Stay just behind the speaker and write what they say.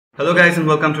Hello guys, and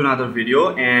welcome to another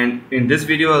video. And in this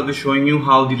video I'll be showing you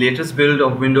how the latest build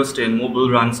of Windows 10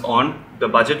 Mobile runs on the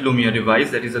budget Lumia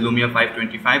device, that is a Lumia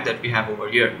 525 that we have over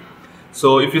here.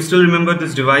 So if you still remember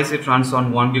this device, it runs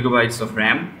on 1 GB of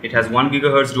RAM. It has 1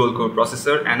 GHz dual core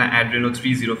processor and an Adreno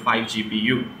 305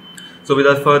 GPU. So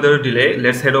without further delay,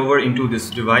 let's head over into this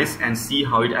device and see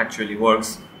how it actually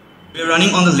works. We are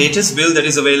running on the latest build that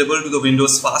is available to the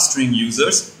Windows fast ring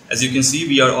users. As you can see,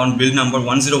 we are on build number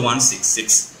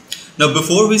 10166. Now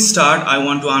before we start, I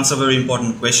want to answer a very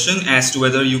important question as to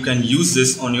whether you can use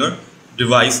this on your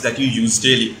device that you use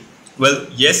daily. Well,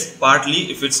 yes,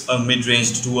 partly if it's a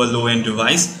mid-range to a low-end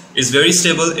device. It's very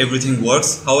stable, everything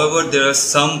works. However, there are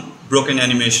some broken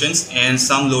animations and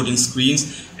some loading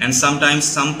screens, and sometimes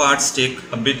some parts take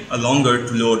a bit longer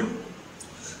to load.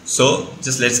 So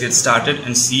just let's get started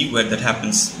and see where that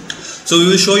happens. So we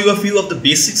will show you a few of the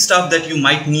basic stuff that you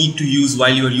might need to use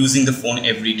while you are using the phone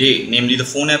every day, namely the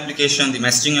phone application, the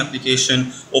messaging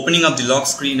application, opening up the lock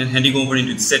screen and heading over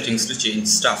into the settings to change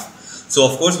stuff. So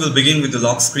of course we'll begin with the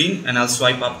lock screen, and I'll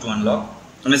swipe up to unlock.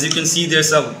 And as you can see,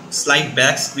 there's a slight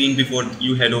back screen before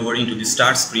you head over into the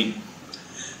start screen.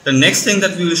 The next thing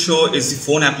that we will show is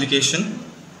the phone application.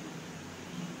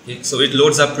 Okay, so it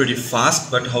loads up pretty fast,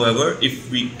 but however,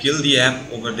 if we kill the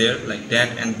app over there like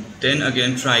that and then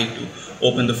again try to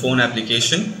open the phone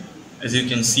application, as you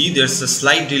can see, there's a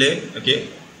slight delay. Okay,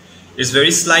 it's very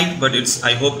slight, but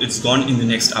I hope it's gone in the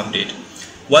next update.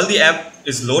 While the app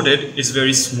is loaded, it's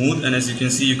very smooth, and as you can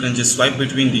see, you can just swipe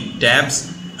between the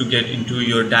tabs to get into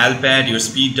your dial pad, your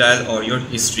speed dial, or your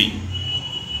history.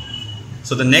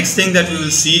 So the next thing that we will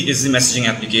see is the messaging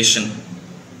application.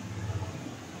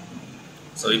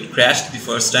 So it crashed the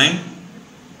first time.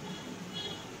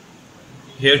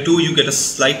 Here too you get a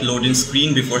slight loading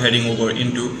screen before heading over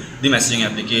into the messaging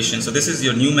application. So this is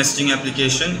your new messaging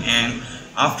application, and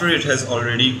after it has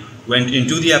already went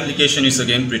into the application, it's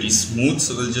again pretty smooth.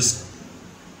 So we'll just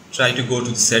try to go to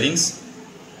the settings.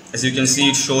 As you can see,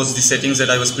 it shows the settings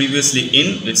that I was previously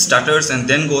in. It stutters and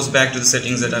then goes back to the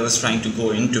settings that I was trying to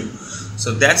go into.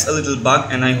 So that's a little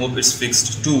bug, and I hope it's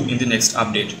fixed too in the next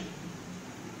update.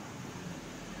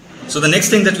 So the next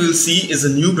thing that we'll see is a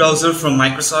new browser from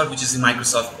Microsoft, which is the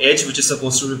Microsoft Edge, which is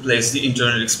supposed to replace the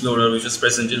Internet Explorer, which was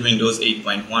present in Windows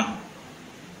 8.1.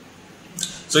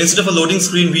 So instead of a loading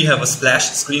screen, we have a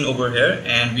splash screen over here,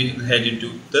 and we head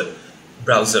into the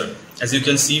browser. As you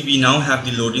can see, we now have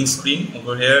the loading screen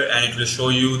over here, and it will show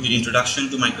you the introduction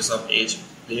to Microsoft Edge.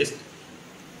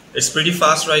 It's pretty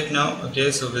fast right now. Okay,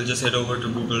 so we'll just head over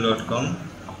to google.com.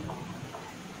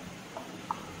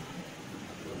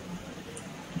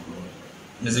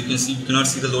 As you can see, you cannot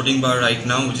see the loading bar right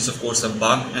now, which is of course a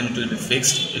bug, and it will be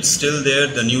fixed. It's still there.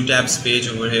 The new tabs page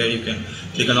over here, you can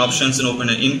click on options and open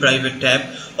an in private tab.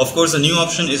 Of course, the new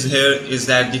option is here is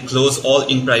that the close all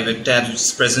in private tabs, which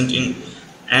is present in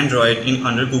Android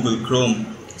under Google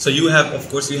Chrome. So you have, of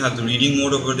course, you have the reading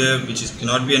mode over there, which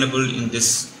cannot be enabled in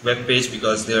this web page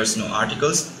because there's no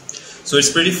articles. So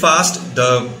it's pretty fast.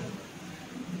 The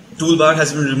toolbar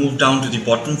has been removed down to the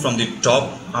bottom from the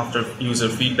top after user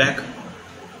feedback.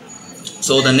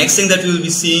 So the next thing that we will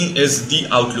be seeing is the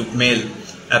Outlook Mail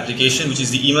application, which is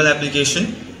the email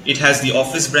application. It has the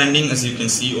Office branding, as you can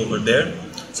see over there.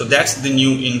 So that's the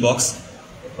new inbox.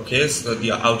 Okay, so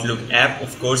the Outlook app,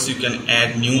 of course, you can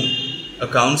add new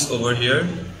accounts over here.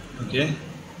 Okay,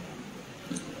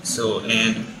 so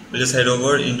and we'll just head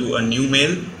over into a new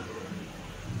mail.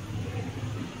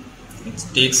 It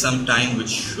takes some time, which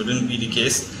shouldn't be the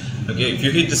case. Okay, if you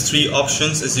hit these three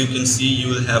options, as you can see, you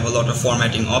will have a lot of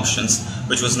formatting options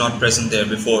which was not present there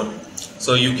before.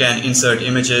 So you can insert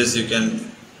images, you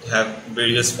can have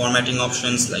various formatting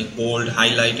options like bold,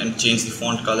 highlight, and change the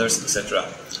font colors, etc.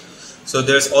 So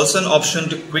there's also an option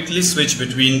to quickly switch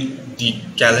between the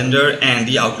calendar and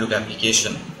the Outlook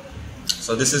application.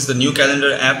 So this is the new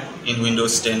calendar app in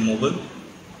Windows 10 Mobile.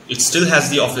 It still has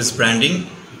the Office branding,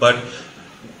 but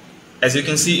as you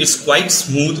can see, it's quite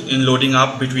smooth in loading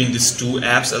up between these two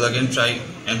apps. I'll again try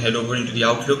and head over into the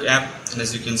Outlook app, and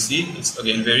as you can see, it's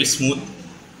again very smooth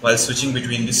while switching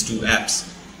between these two apps.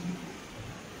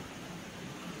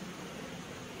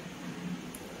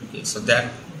 Okay, so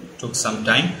that took some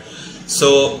time.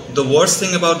 So the worst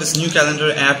thing about this new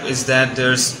calendar app is that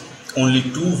there's only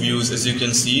two views. As you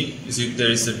can see, there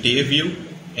is the day view,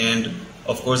 and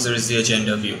of course there is the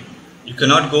agenda view. You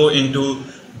cannot go into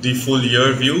the full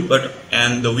year view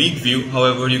and the week view.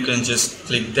 However, you can just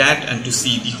click that and to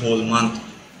see the whole month.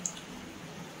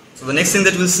 So the next thing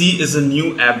that we'll see is a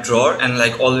new app drawer, and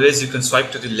like always you can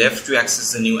swipe to the left to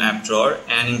access the new app drawer.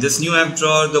 And in this new app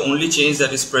drawer, the only change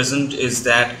that is present is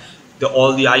that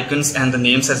all the icons and the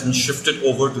names has been shifted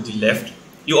over to the left.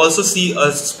 You also see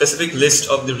a specific list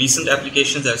of the recent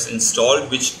applications that's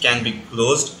installed, which can be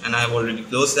closed, and I've already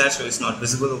closed that, so it's not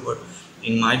visible over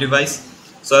in my device.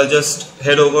 So I'll just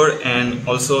head over, and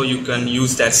also you can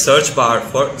use that search bar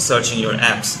for searching your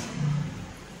apps.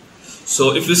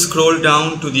 So if you scroll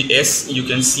down to the S, you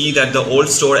can see that the old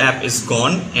store app is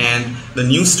gone and the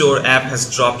new store app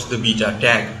has dropped the beta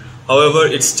tag. However,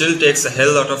 it still takes a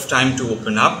hell lot of time to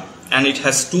open up, and it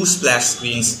has 2 splash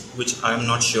screens, which I'm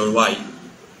not sure why.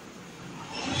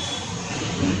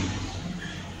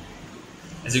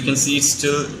 As you can see, it's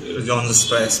still on the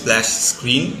splash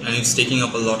screen and it's taking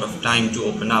up a lot of time to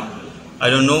open up. I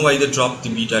don't know why they dropped the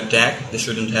beta tag. They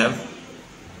shouldn't have.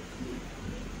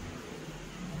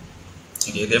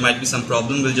 Okay, there might be some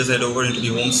problem. We'll just head over into the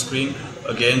home screen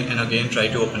again and again, try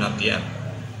to open up the app.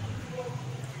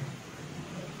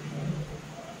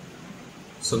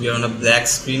 So we are on a black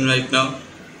screen right now.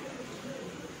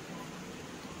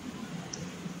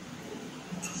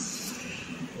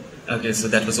 Okay, so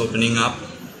that was opening up.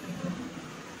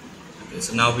 Okay,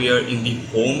 so now we are in the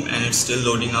home and it's still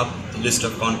loading up the list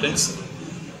of contents.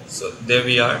 So there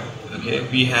we are. Okay,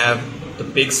 we have the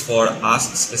picks for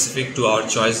us specific to our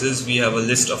choices. We have a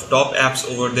list of top apps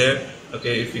over there.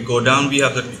 Okay, if we go down, we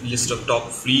have the list of top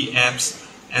free apps,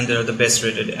 and there are the best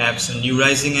rated apps and new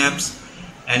rising apps.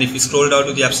 And if you scroll down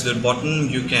to the absolute bottom,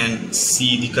 you can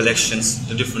see the collections,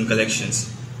 the different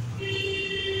collections.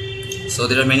 So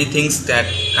there are many things that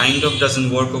kind of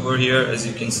doesn't work over here. As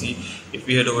you can see, if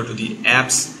we head over to the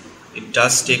apps, it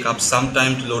does take up some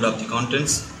time to load up the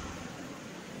contents.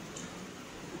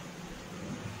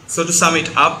 So to sum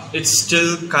it up, it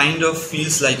still kind of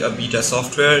feels like a beta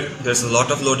software. There's a lot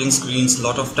of loading screens, a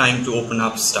lot of time to open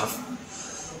up stuff.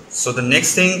 So the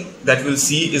next thing that we'll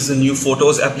see is the new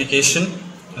Photos application.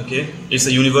 Okay, it's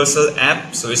a universal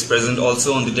app, so it's present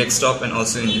also on the desktop and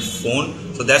also in the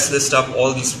phone. So that's list up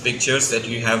all these pictures that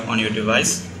you have on your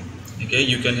device. Okay,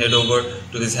 you can head over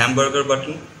to this hamburger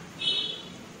button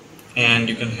and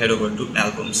you can head over to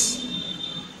albums,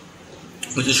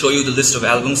 which will show you the list of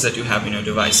albums that you have in your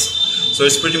device. So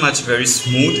it's pretty much very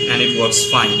smooth and it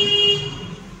works fine.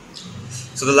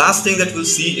 So the last thing that we'll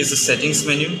see is the settings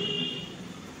menu.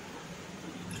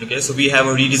 Okay, so we have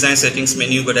a redesigned settings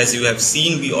menu, but as you have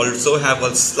seen, we also have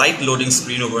a slight loading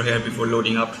screen over here before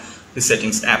loading up the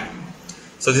settings app.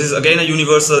 So this is again a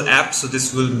universal app, so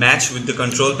this will match with the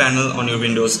control panel on your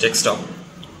Windows desktop.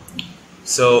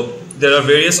 So there are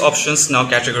various options now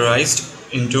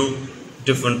categorized into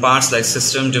different parts like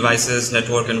system, devices,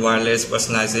 network and wireless,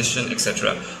 personalization,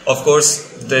 etc. Of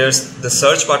course, there's the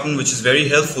search button, which is very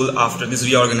helpful after this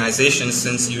reorganization,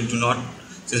 since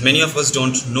many of us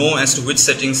don't know as to which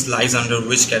settings lies under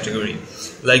which category.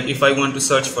 Like if I want to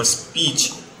search for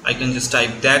speech, I can just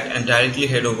type that and directly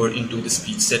head over into the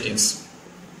speech settings,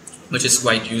 which is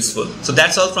quite useful. So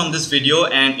that's all from this video,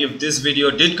 and if this video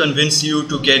did convince you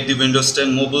to get the Windows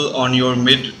 10 Mobile on your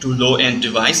mid to low end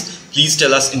device, please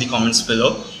tell us in the comments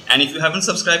below. And if you haven't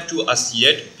subscribed to us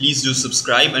yet, please do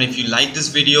subscribe, and if you like this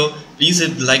video, please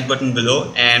hit the like button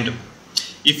below. And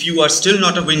if you are still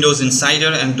not a Windows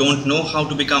Insider and don't know how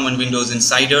to become a Windows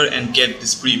Insider and get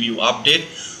this preview update,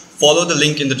 follow the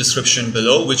link in the description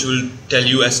below, which will tell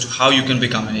you as to how you can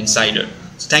become an insider.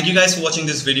 So thank you guys for watching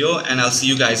this video, and I'll see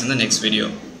you guys in the next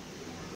video.